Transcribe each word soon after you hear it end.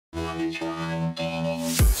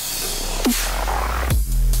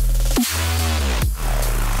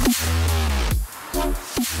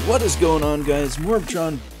What is going on, guys?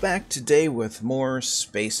 MorbTron back today with more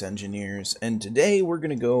Space Engineers, and today we're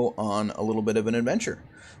gonna go on a little bit of an adventure.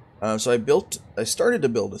 So I started to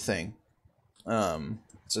build a thing.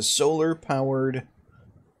 It's a solar-powered,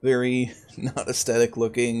 very not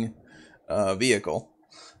aesthetic-looking vehicle.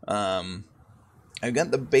 I've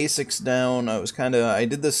got the basics down. I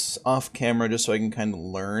did this off camera just so I can kind of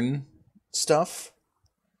learn stuff.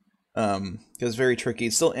 Because it's very tricky.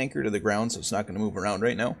 It's still anchored to the ground, so it's not going to move around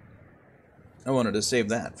right now. I wanted to save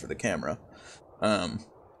that for the camera.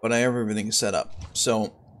 But I have everything set up.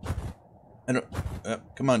 So,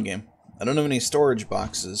 come on, game. I don't have any storage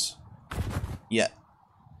boxes yet.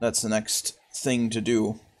 That's the next thing to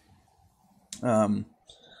do.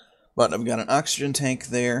 But I've got an oxygen tank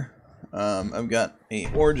there. I've got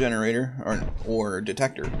a ore generator, or an ore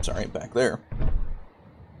detector, sorry, back there.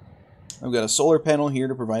 I've got a solar panel here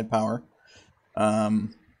to provide power. I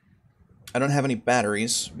don't have any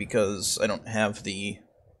batteries because I don't have the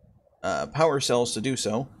power cells to do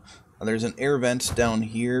so. There's an air vent down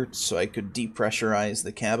here so I could depressurize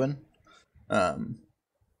the cabin. So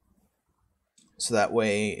that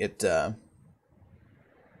way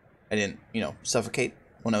I didn't, suffocate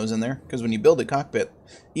when I was in there. Because when you build a cockpit,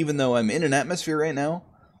 even though I'm in an atmosphere right now,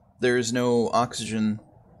 there's no oxygen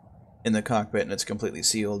in the cockpit and it's completely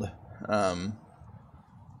sealed. I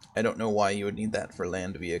don't know why you would need that for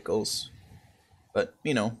land vehicles, but,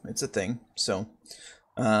 it's a thing. So,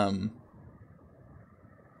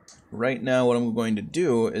 right now what I'm going to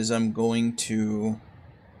do is I'm going to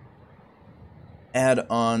add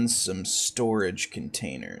on some storage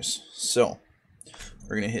containers. So,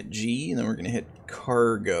 we're going to hit G, and then we're going to hit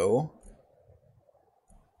cargo,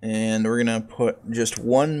 and we're going to put just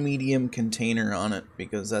one medium container on it,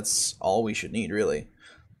 because that's all we should need, really.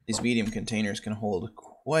 These medium containers can hold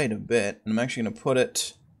quite a bit, and I'm actually going to put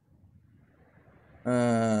it,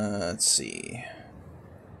 let's see,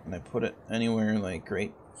 can I put it anywhere, like,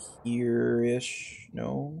 right here-ish?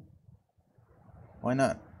 No? Why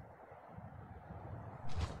not?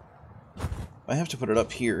 If I have to put it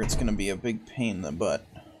up here, it's going to be a big pain in the butt.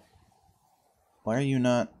 Why are you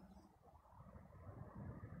not...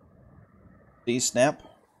 Do you snap?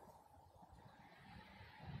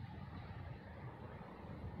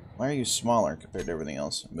 Why are you smaller compared to everything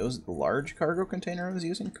else? Was it the large cargo container I was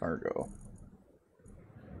using? Cargo.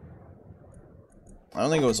 I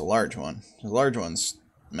don't think it was a large one. The large one's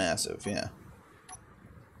massive, yeah.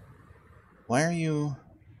 Why are you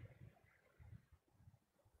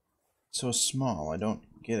so small? I don't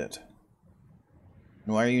get it.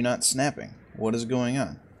 Why are you not snapping? What is going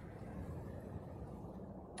on?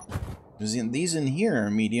 These in here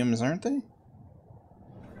are mediums, aren't they?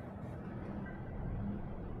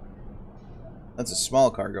 That's a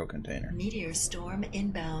small cargo container. Meteor storm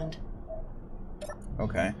inbound.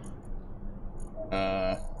 Okay.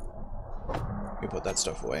 You put that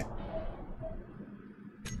stuff away.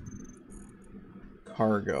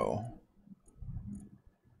 Cargo.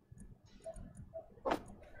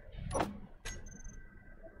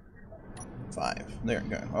 Five. There we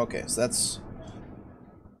go. Okay, so that's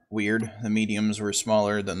weird. The mediums were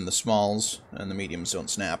smaller than the smalls, and the mediums don't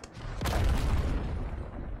snap.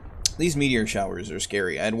 These meteor showers are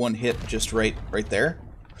scary. I had one hit just right there.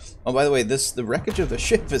 Oh, by the way, the wreckage of the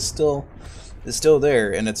ship is still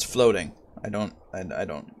there, and it's floating. I don't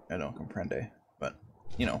comprende, but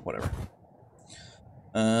whatever.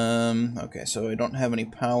 Okay, so I don't have any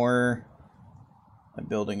power. My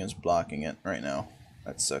building is blocking it right now.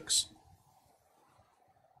 That sucks.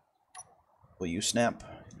 Will you snap?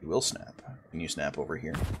 You will snap. Can you snap over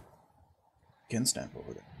here? You can snap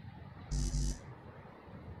over there.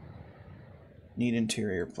 Need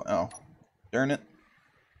interior plate. Oh, darn it.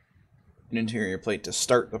 An interior plate to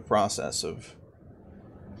start the process of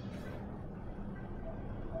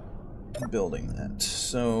building that.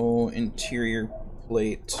 So, interior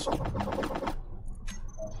plate.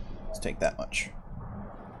 Let's take that much.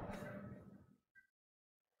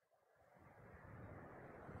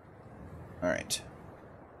 Alright.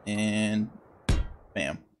 And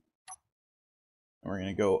bam. We're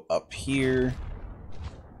gonna go up here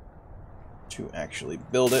to actually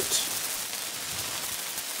build it.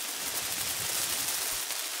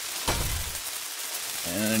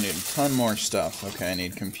 And I need a ton more stuff. Okay, I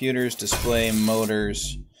need computers, display,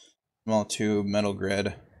 motors, small tube, metal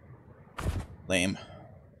grid. Lame.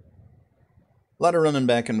 A lot of running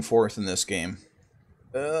back and forth in this game.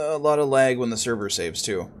 A lot of lag when the server saves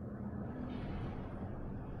too.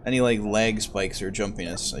 Any like lag spikes or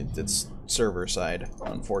jumpiness, it's server side,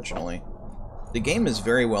 unfortunately. The game is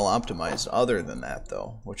very well optimized other than that,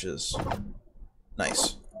 though, which is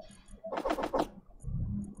nice.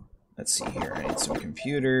 Let's see here. I need some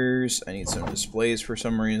computers. I need some displays for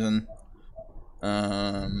some reason.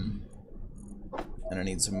 And I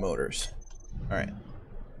need some motors. Alright.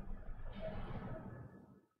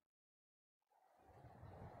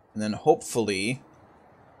 And then hopefully,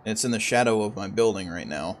 it's in the shadow of my building right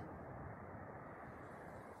now,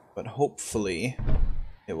 but hopefully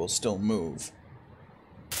it will still move.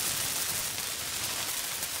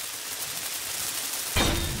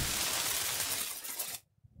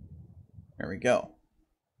 There we go.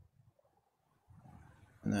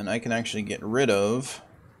 And then I can actually get rid of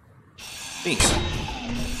these.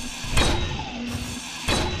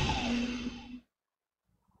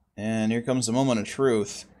 And here comes the moment of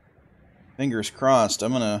truth. Fingers crossed.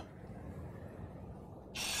 I'm gonna...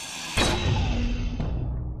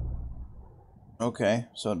 Okay,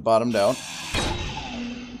 so it bottomed out.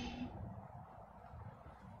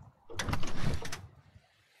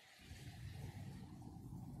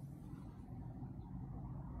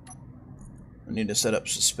 I need to set up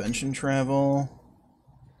suspension travel.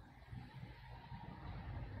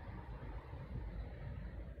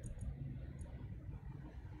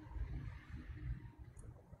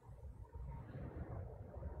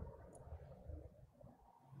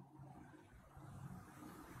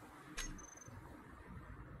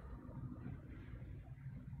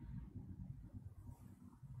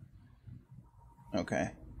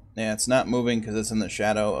 Okay. Yeah, it's not moving because it's in the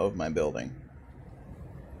shadow of my building.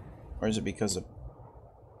 Or is it because of...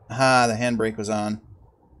 Ah, the handbrake was on.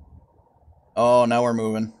 Oh, now we're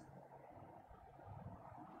moving.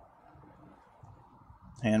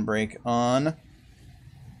 Handbrake on.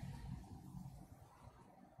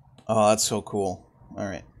 Oh, that's so cool.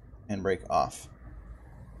 Alright. Handbrake off.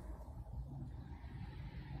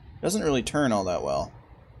 Doesn't really turn all that well.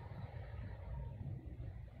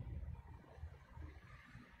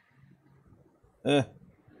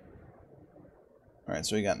 Alright,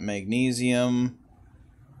 so we got magnesium,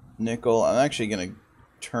 nickel. I'm actually going to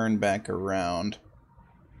turn back around.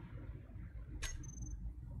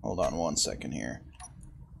 Hold on one second here.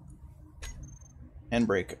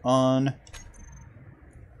 Handbrake on.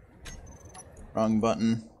 Wrong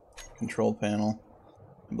button. Control panel.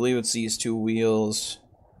 I believe it's these two wheels.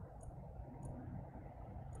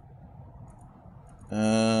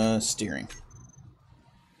 Steering.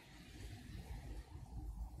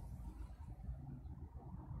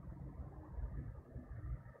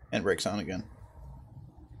 Handbrake's on again.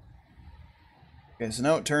 Okay, so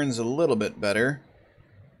now it turns a little bit better.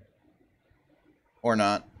 Or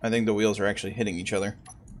not. I think the wheels are actually hitting each other.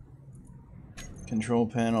 Control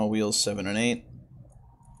panel, wheels 7 and 8.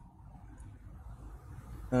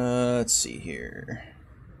 Let's see here.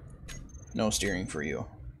 No steering for you.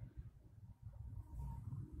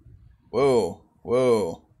 Whoa,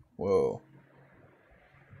 whoa, whoa.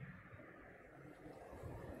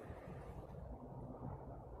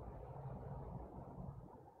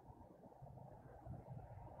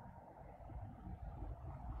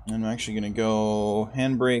 I'm actually going to go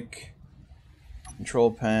handbrake,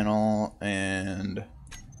 control panel, and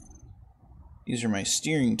these are my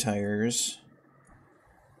steering tires.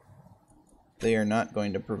 They are not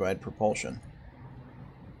going to provide propulsion.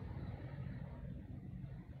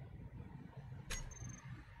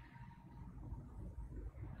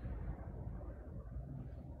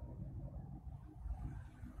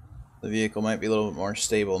 The vehicle might be a little bit more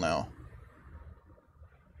stable now.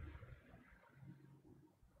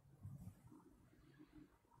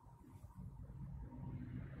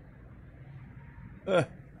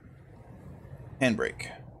 Handbrake.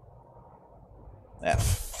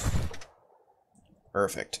 F.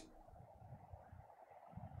 Perfect.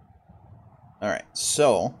 Alright,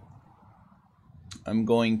 so I'm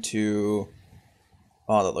going to...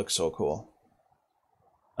 Oh, that looks so cool.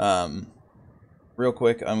 Real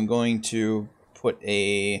quick, I'm going to put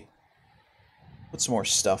some more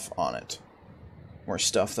stuff on it. More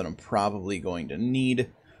stuff that I'm probably going to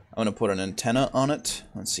need. I'm going to put an antenna on it.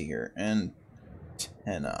 Let's see here.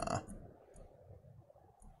 Antenna.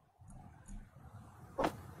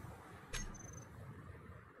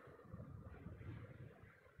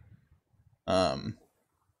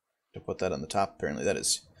 To put that on the top, apparently that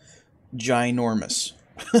is ginormous.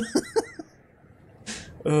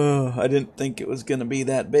 I didn't think it was gonna be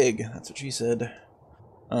that big. That's what she said.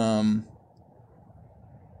 And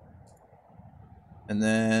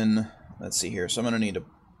then let's see here. So I'm gonna need to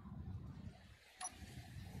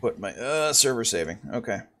put my server saving.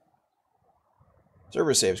 Okay,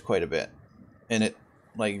 server saves quite a bit, and it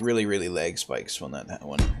like really, really lag spikes when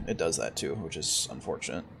it does that too, which is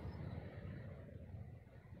unfortunate.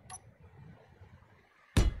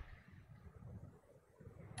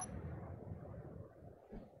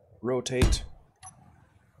 Rotate.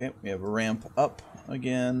 Okay, we have a ramp up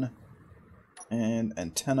again, and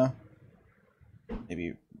antenna.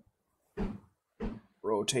 Maybe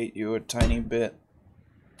rotate you a tiny bit.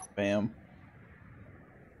 Bam.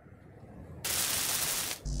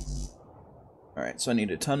 Alright, so I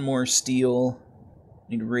need a ton more steel.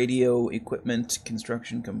 Need radio, equipment,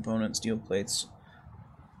 construction components, steel plates.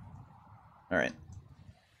 Alright.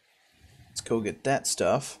 Let's go get that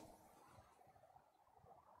stuff.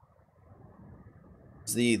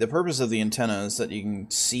 The purpose of the antenna is that you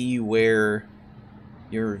can see where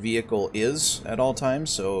your vehicle is at all times,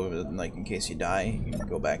 so like in case you die, you can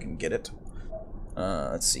go back and get it.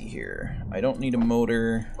 Let's see here. I don't need a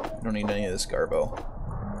motor. I don't need any of this garbo.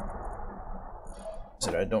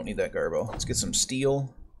 I don't need that garbo. Let's get some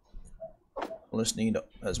steel. We'll just need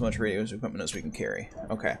as much radio equipment as we can carry.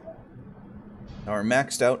 Okay. Now we're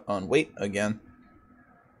maxed out on weight again.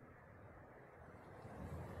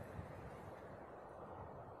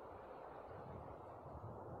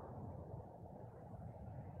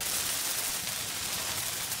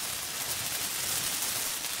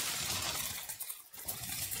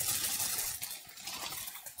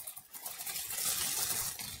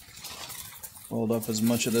 Hold up as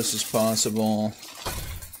much of this as possible.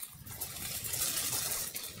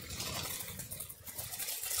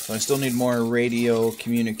 So I still need more radio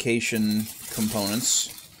communication components.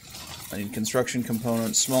 I need construction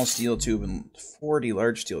components, small steel tube, and 40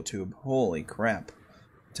 large steel tube. Holy crap.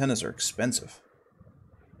 Antennas are expensive.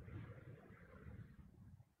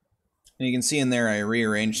 And you can see in there I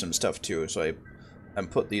rearranged some stuff too. So I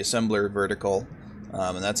put the assembler vertical.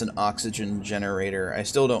 And that's an oxygen generator. I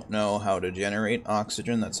still don't know how to generate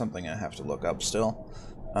oxygen. That's something I have to look up still.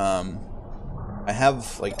 I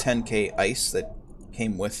have like 10k ice that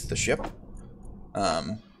came with the ship.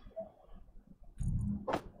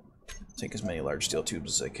 Take as many large steel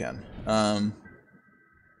tubes as I can. And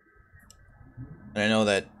I know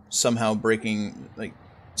that somehow breaking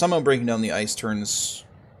down the ice turns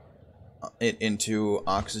it into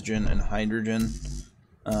oxygen and hydrogen.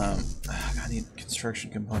 I need a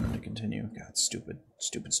construction component to continue. God, stupid.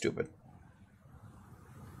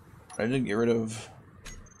 I did get rid of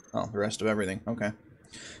the rest of everything. Okay.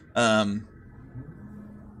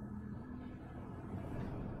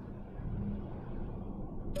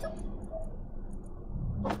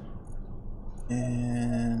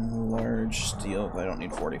 And large steel, I don't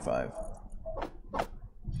need 45.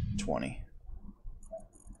 20.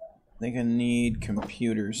 I think I need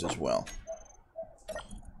computers as well.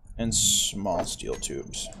 And small steel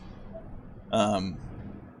tubes. I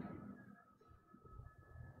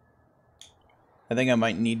think I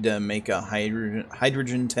might need to make a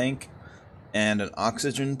hydrogen tank and an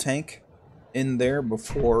oxygen tank in there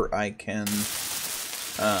before I can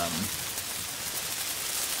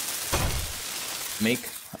make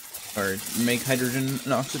hydrogen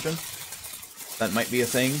and oxygen. That might be a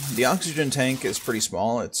thing. The oxygen tank is pretty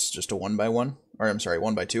small. It's just a 1x1. Or I'm sorry,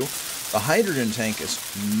 1x2. The hydrogen tank is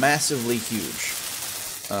massively huge.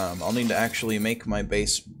 I'll need to actually make my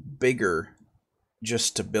base bigger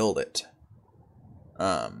just to build it.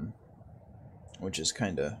 Which is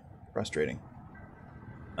kind of frustrating.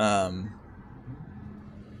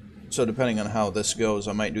 So depending on how this goes,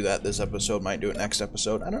 I might do that this episode, might do it next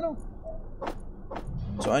episode. I don't know.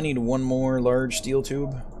 So I need one more large steel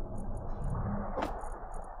tube.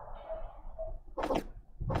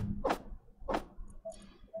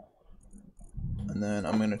 And then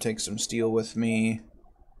I'm going to take some steel with me,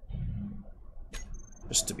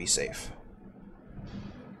 just to be safe.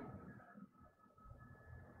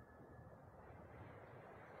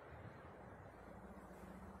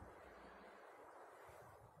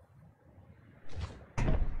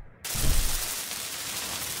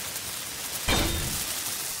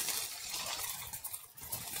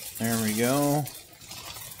 There we go.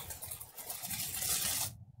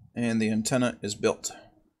 And the antenna is built.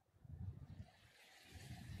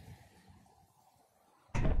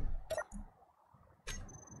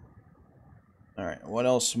 Alright, what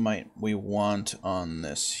else might we want on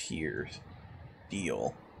this here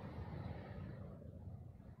deal?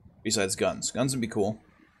 Besides guns. Guns would be cool.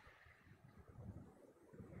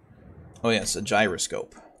 Oh yes, a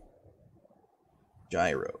gyroscope.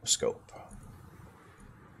 Gyroscope.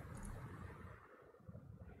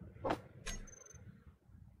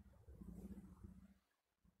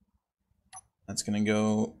 That's gonna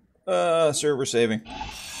go, server saving.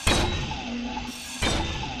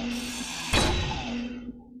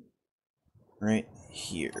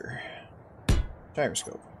 marker.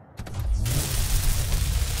 Gyroscope.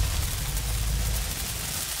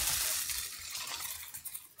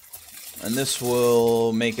 And this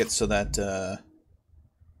will make it so that,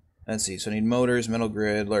 let's see, so I need motors, metal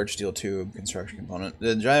grid, large steel tube, construction component.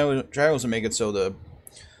 The gyros will make it so the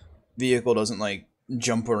vehicle doesn't, like,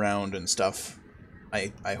 jump around and stuff.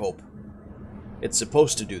 I hope. It's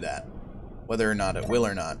supposed to do that. Whether or not it will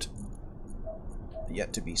or not,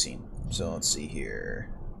 yet to be seen. So let's see here.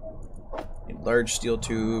 I need large steel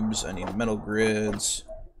tubes, I need metal grids,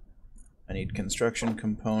 I need construction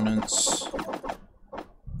components,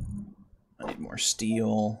 I need more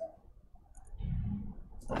steel,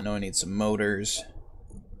 I know I need some motors,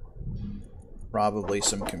 probably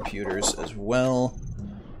some computers as well.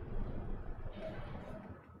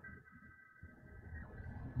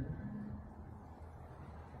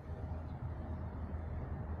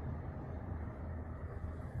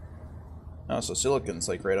 Oh, so silicon's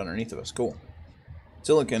like right underneath of us. Cool.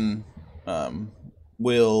 Silicon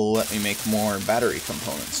will let me make more battery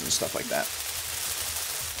components and stuff like that.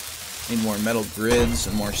 Need more metal grids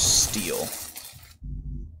and more steel.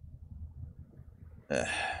 A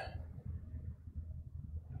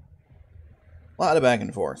lot of back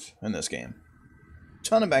and forth in this game.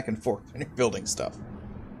 Ton of back and forth when you're building stuff.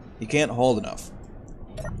 You can't hold enough.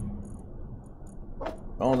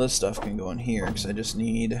 All this stuff can go in here because I just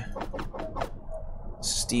need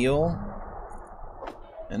steel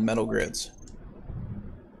and metal grids.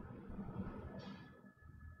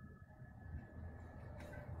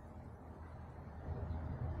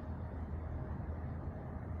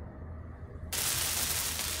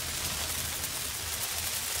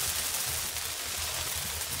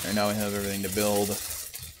 Alright, now we have everything to build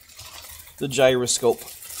the gyroscope.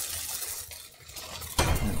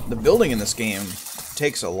 The building in this game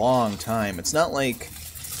takes a long time. It's not like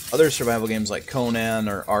other survival games like Conan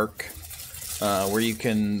or Ark, where you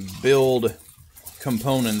can build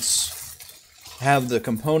components, have the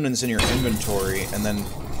components in your inventory, and then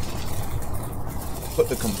put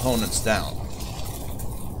the components down.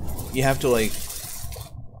 You have to, like...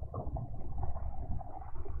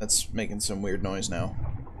 That's making some weird noise now.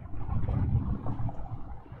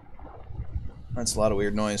 That's a lot of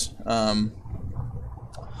weird noise. You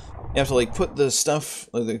have to, like, put the stuff,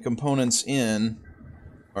 like, the components in,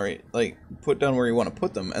 or, like, put down where you want to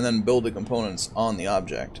put them, and then build the components on the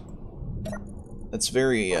object. That's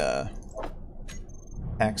very,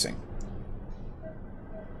 taxing.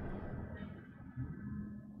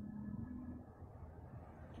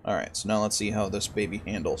 Alright, so now let's see how this baby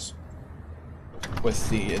handles with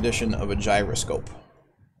the addition of a gyroscope.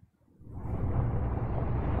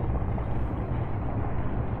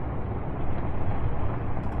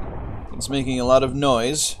 It's making a lot of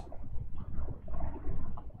noise.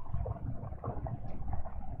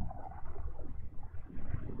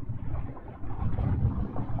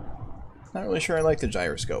 Not really sure I like the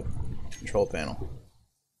gyroscope control panel.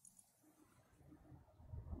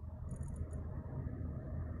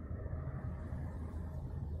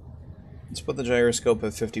 Let's put the gyroscope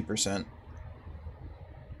at 50%.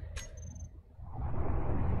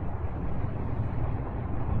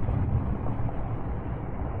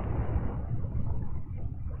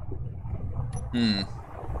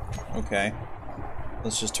 Okay.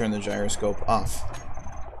 Let's just turn the gyroscope off.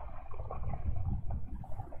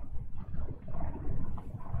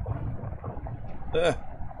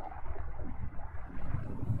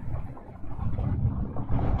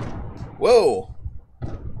 Whoa!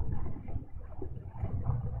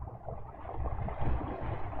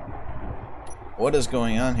 What is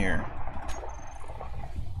going on here?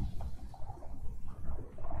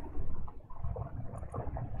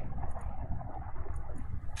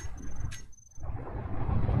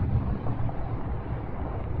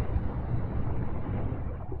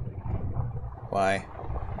 Why?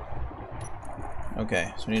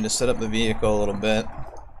 Okay, so we need to set up the vehicle a little bit.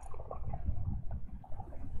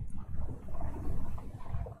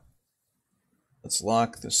 Let's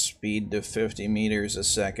lock the speed to 50 meters a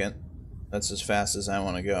second. That's as fast as I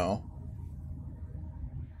want to go.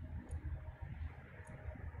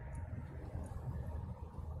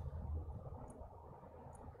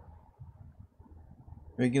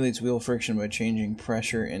 Regulates wheel friction by changing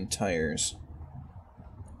pressure in tires.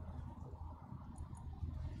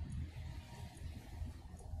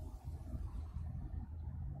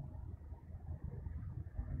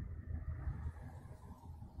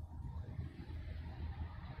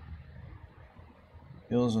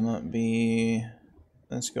 Wheels will not be...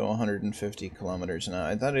 Let's go 150 kilometers an hour.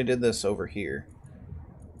 I thought I did this over here.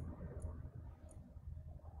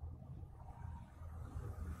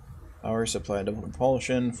 Power power supply, double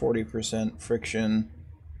propulsion, 40% friction.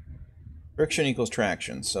 Friction equals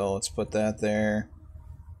traction, so let's put that there.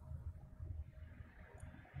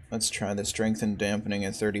 Let's try the strength and dampening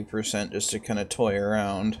at 30% just to kind of toy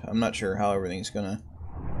around. I'm not sure how everything's gonna...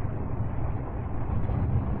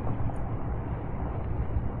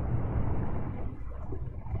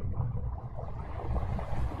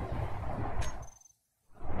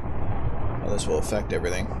 How this will affect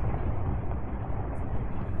everything.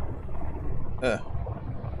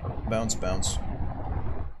 Bounce, bounce.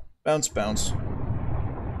 Bounce, bounce.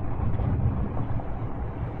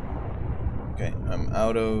 Okay, I'm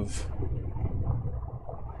out of...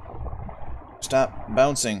 Stop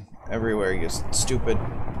bouncing everywhere, you stupid...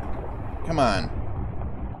 Come on.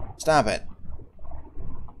 Stop it.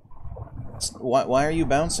 Why are you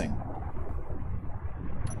bouncing?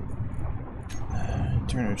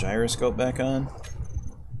 Turn our gyroscope back on.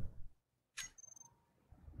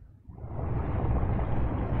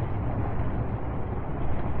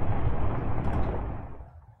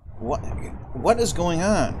 What is going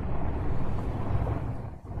on?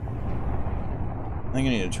 I think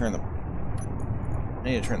I need to turn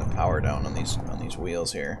the power down on these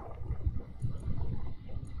wheels here.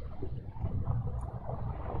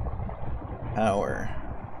 Power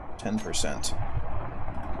 10%.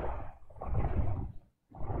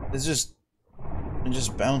 It just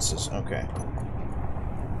bounces. Okay.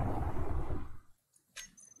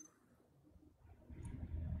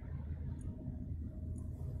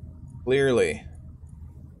 Clearly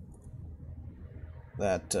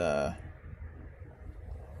that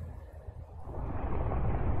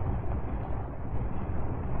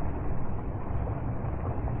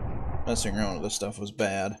messing around with this stuff was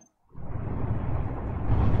bad.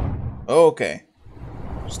 Okay.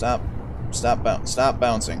 Stop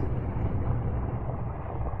bouncing.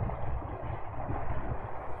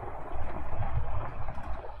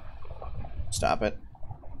 Stop it.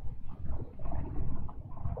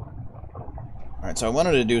 Alright, so I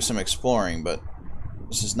wanted to do some exploring, but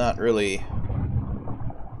this is not really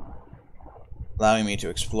allowing me to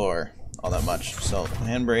explore all that much. So,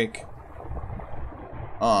 handbrake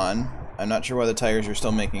on. I'm not sure why the tires are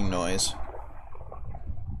still making noise.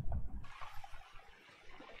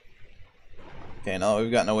 Okay, now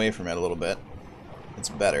we've gotten away from it a little bit. It's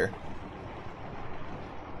better.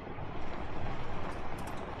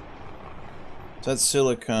 So that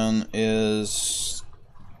silicon is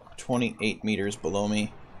 28 meters below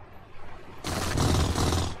me.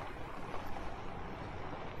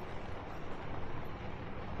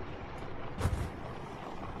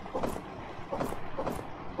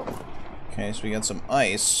 Okay, so we got some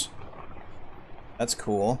ice. That's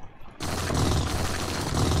cool.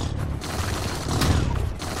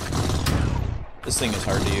 This thing is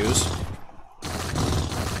hard to use.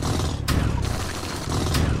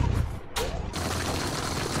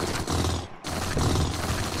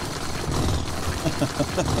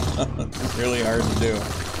 It's really hard to do.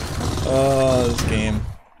 Oh, this game.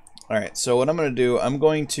 Alright, so what I'm going to do, I'm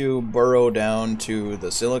going to burrow down to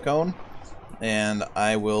the silicone, and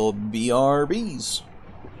I will BRBs.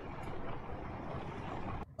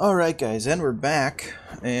 Alright guys, and we're back,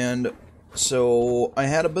 and so I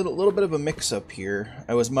had a little bit of a mix-up here.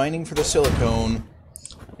 I was mining for the silicone,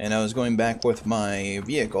 and I was going back with my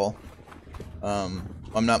vehicle.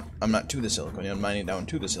 I'm not to the silicone, I'm mining down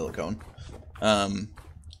to the silicone.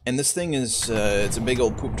 And this thing is, it's a big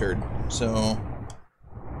old poop turd. So,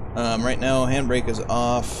 right now, handbrake is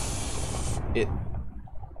off. It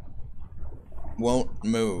won't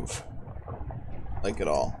move, like at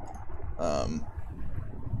all.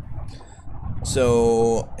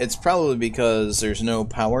 So, it's probably because there's no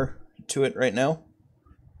power to it right now.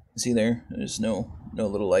 See there? There's no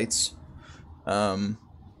little lights.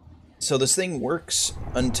 So this thing works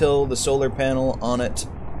until the solar panel on it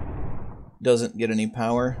doesn't get any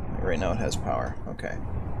power. Right now it has power. Okay.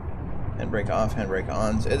 Handbrake off, handbrake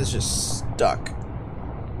on. It is just stuck.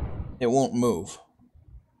 It won't move.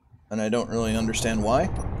 And I don't really understand why.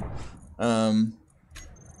 Like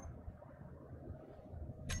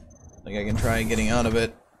I can try getting out of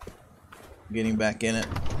it, getting back in it.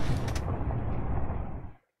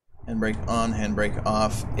 Handbrake on, handbrake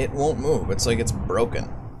off. It won't move. It's like it's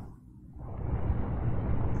broken.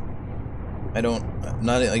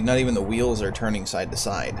 Not even the wheels are turning side to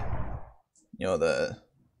side. You know,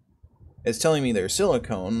 it's telling me there's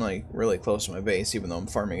silicone, like, really close to my base, even though I'm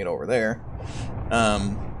farming it over there.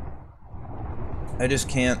 I just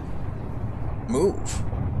can't move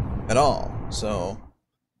at all. So,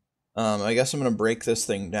 I guess I'm gonna break this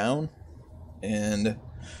thing down and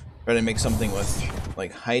try to make something with,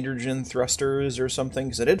 like hydrogen thrusters or something,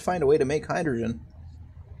 because I did find a way to make hydrogen.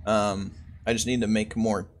 I just need to make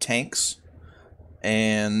more tanks,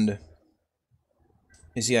 and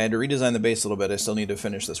you see I had to redesign the base a little bit. I still need to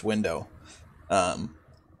finish this window,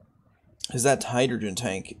 because that hydrogen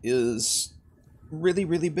tank is really,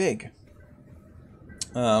 really big.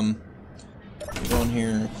 Go in here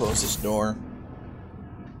and close this door.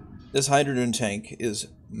 This hydrogen tank is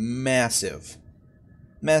massive.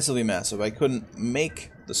 Massively massive. I couldn't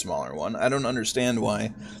make the smaller one. I don't understand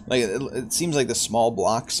why. Like, it seems like the small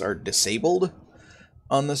blocks are disabled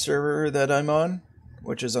on the server that I'm on,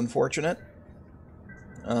 which is unfortunate.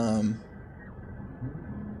 But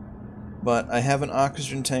I have an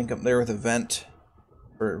oxygen tank up there with a vent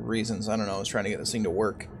for reasons. I don't know. I was trying to get this thing to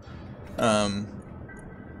work.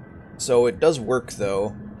 So it does work,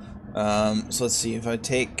 though. So let's see. If I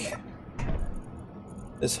take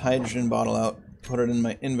this hydrogen bottle out, put it in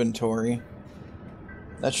my inventory,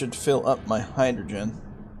 that should fill up my hydrogen.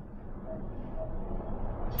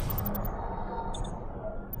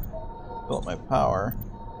 Fill up my power.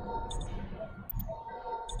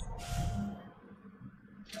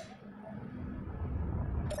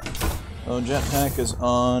 Oh, jetpack is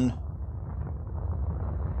on.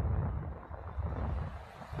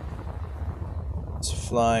 Let's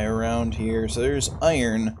fly around here. So there's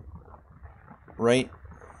iron right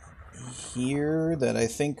here that I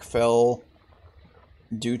think fell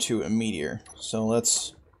due to a meteor. So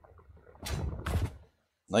let's...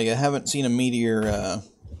 Like, I haven't seen a meteor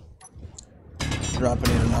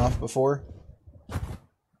dropping in and off before.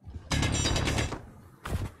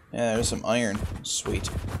 Yeah, there's some iron. Sweet.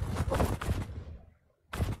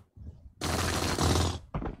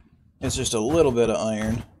 It's just a little bit of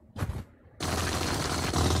iron.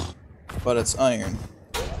 But it's iron.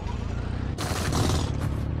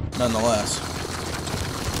 Nonetheless.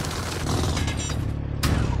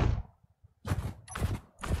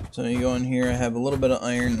 So you go in here, I have a little bit of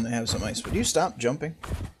iron and I have some ice. Would you stop jumping?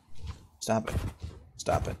 Stop it.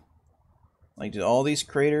 Stop it. Like, did all these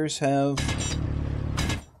craters have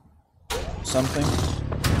something?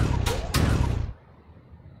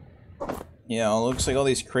 Yeah, it looks like all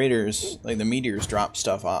these craters, like the meteors drop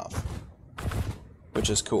stuff off. Which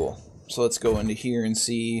is cool. So let's go into here and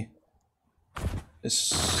see.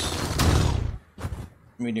 This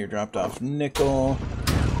meteor dropped off nickel.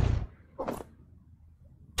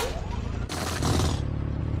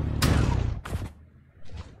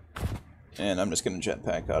 And I'm just going to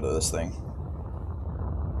jetpack out of this thing.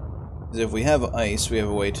 Because if we have ice, we have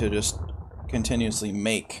a way to just continuously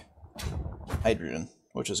make hydrogen,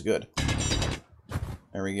 which is good.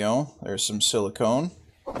 There we go. There's some silicone.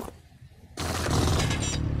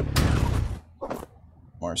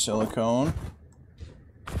 More silicone.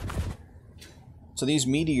 So these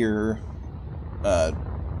meteor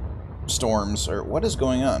storms are... What is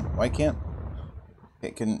going on? Why can't...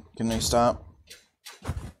 Okay, can they stop?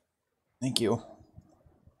 Thank you.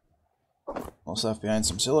 Also left behind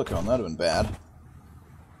some silicone. That would have been bad.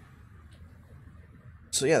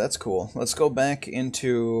 So yeah, that's cool. Let's go back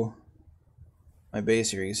into my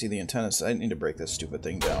base here. You can see the antennas. I need to break this stupid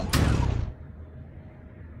thing down.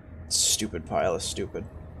 Stupid pile of stupid.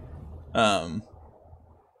 So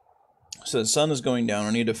the sun is going down.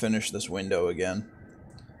 I need to finish this window again.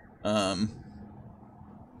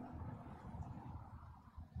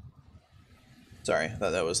 Sorry, I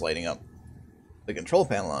thought that was lighting up. The control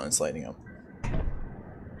panel on it's lighting up.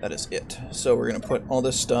 That is it. So we're going to put all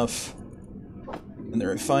this stuff in the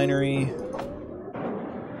refinery.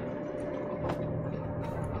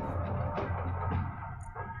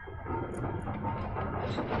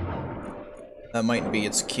 That might be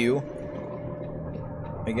its cue.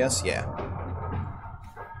 I guess, yeah.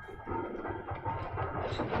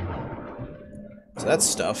 So that's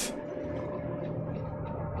stuff.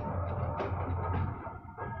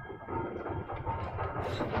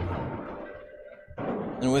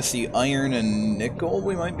 And with the iron and nickel,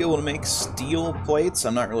 we might be able to make steel plates?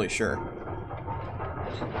 I'm not really sure.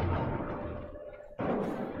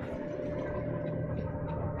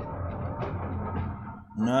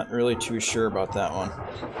 Not really too sure about that one.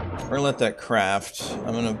 We're gonna let that craft.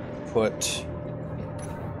 I'm gonna put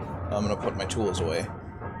my tools away.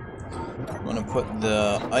 I'm gonna put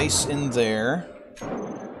the ice in there.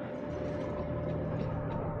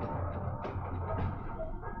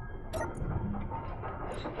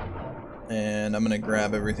 And I'm gonna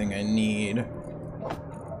grab everything I need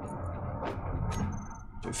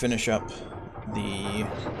to finish up the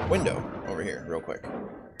window over here real quick.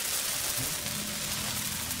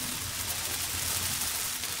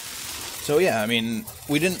 So yeah, I mean,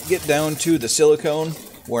 we didn't get down to the silicone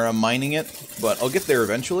where I'm mining it, but I'll get there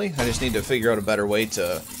eventually. I just need to figure out a better way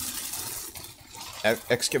to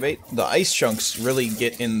excavate. The ice chunks really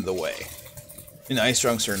get in the way. And the ice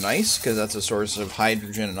chunks are nice, because that's a source of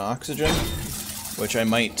hydrogen and oxygen, which I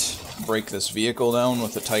might break this vehicle down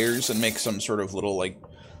with the tires and make some sort of little, like,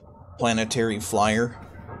 planetary flyer.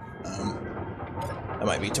 That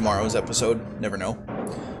might be tomorrow's episode, never know.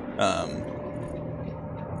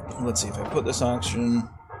 Let's see if I put this oxygen...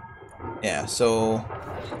 Yeah, so...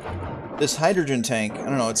 This hydrogen tank, I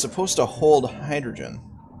don't know, it's supposed to hold hydrogen,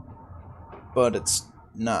 but it's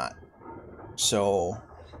not. So...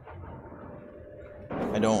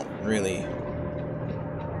 I don't really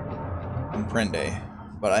comprende.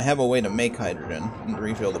 But I have a way to make hydrogen and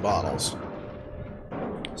refill the bottles.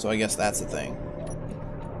 So I guess that's the thing.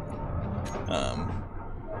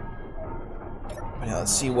 But yeah,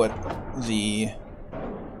 let's see what the...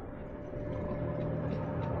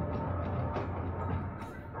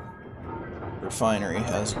 refinery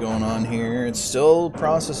has going on here. It's still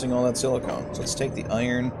processing all that silicone. So let's take the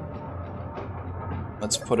iron.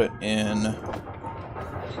 Let's put it in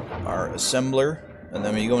our assembler. And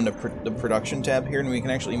then we go into the production tab here, and we can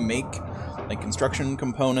actually make like construction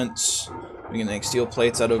components. We can make steel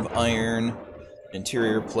plates out of iron,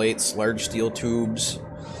 interior plates, large steel tubes,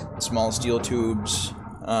 small steel tubes.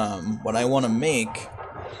 What I want to make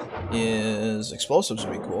is explosives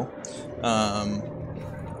would be cool.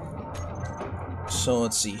 So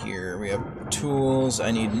let's see here. We have tools.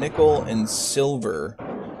 I need nickel and silver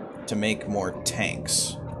to make more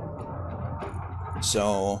tanks.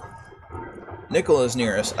 So nickel is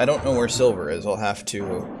nearest. I don't know where silver is. I'll have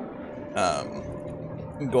to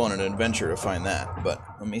go on an adventure to find that. But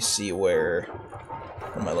let me see where...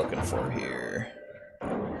 What am I looking for here?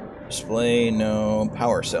 Display, no.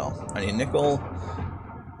 Power cell. I need nickel,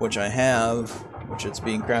 which I have, which it's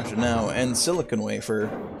being crafted now, and silicon wafer,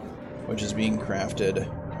 which is being crafted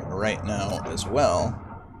right now as well.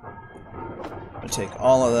 I'm going to take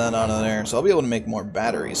all of that out of there, so I'll be able to make more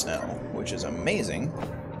batteries now, which is amazing.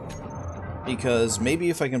 Because maybe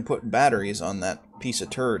if I can put batteries on that piece of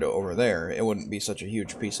turd over there, it wouldn't be such a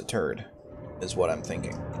huge piece of turd, is what I'm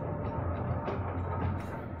thinking.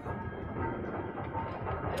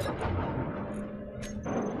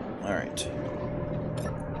 Alright.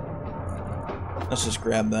 Let's just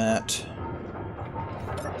grab that.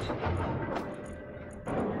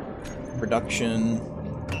 Production.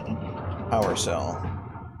 Power cell.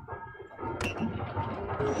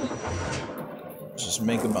 Let's just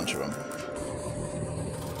make a bunch of them.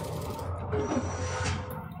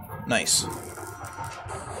 Nice.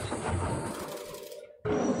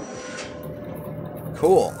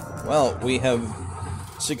 Cool. Well, we have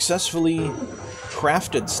successfully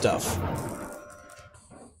crafted stuff.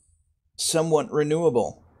 Somewhat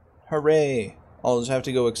renewable. Hooray! I'll just have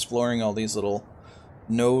to go exploring all these little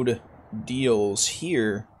node deals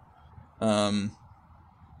here. And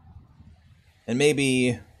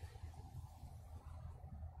maybe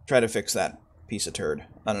try to fix that piece of turd.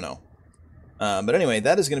 I don't know. But anyway,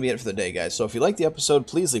 that is going to be it for the day, guys. So if you liked the episode,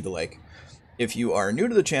 please leave a like. If you are new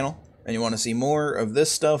to the channel and you want to see more of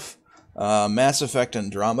this stuff, Mass Effect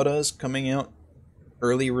Andromeda is coming out.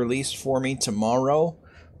 Early release for me tomorrow.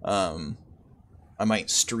 I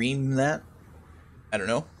might stream that. I don't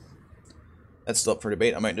know. That's still up for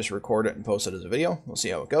debate. I might just record it and post it as a video. We'll see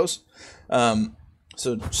how it goes.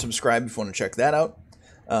 So subscribe if you want to check that out.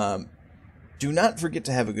 Do not forget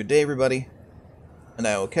to have a good day, everybody. And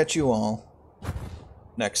I will catch you all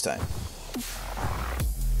next time.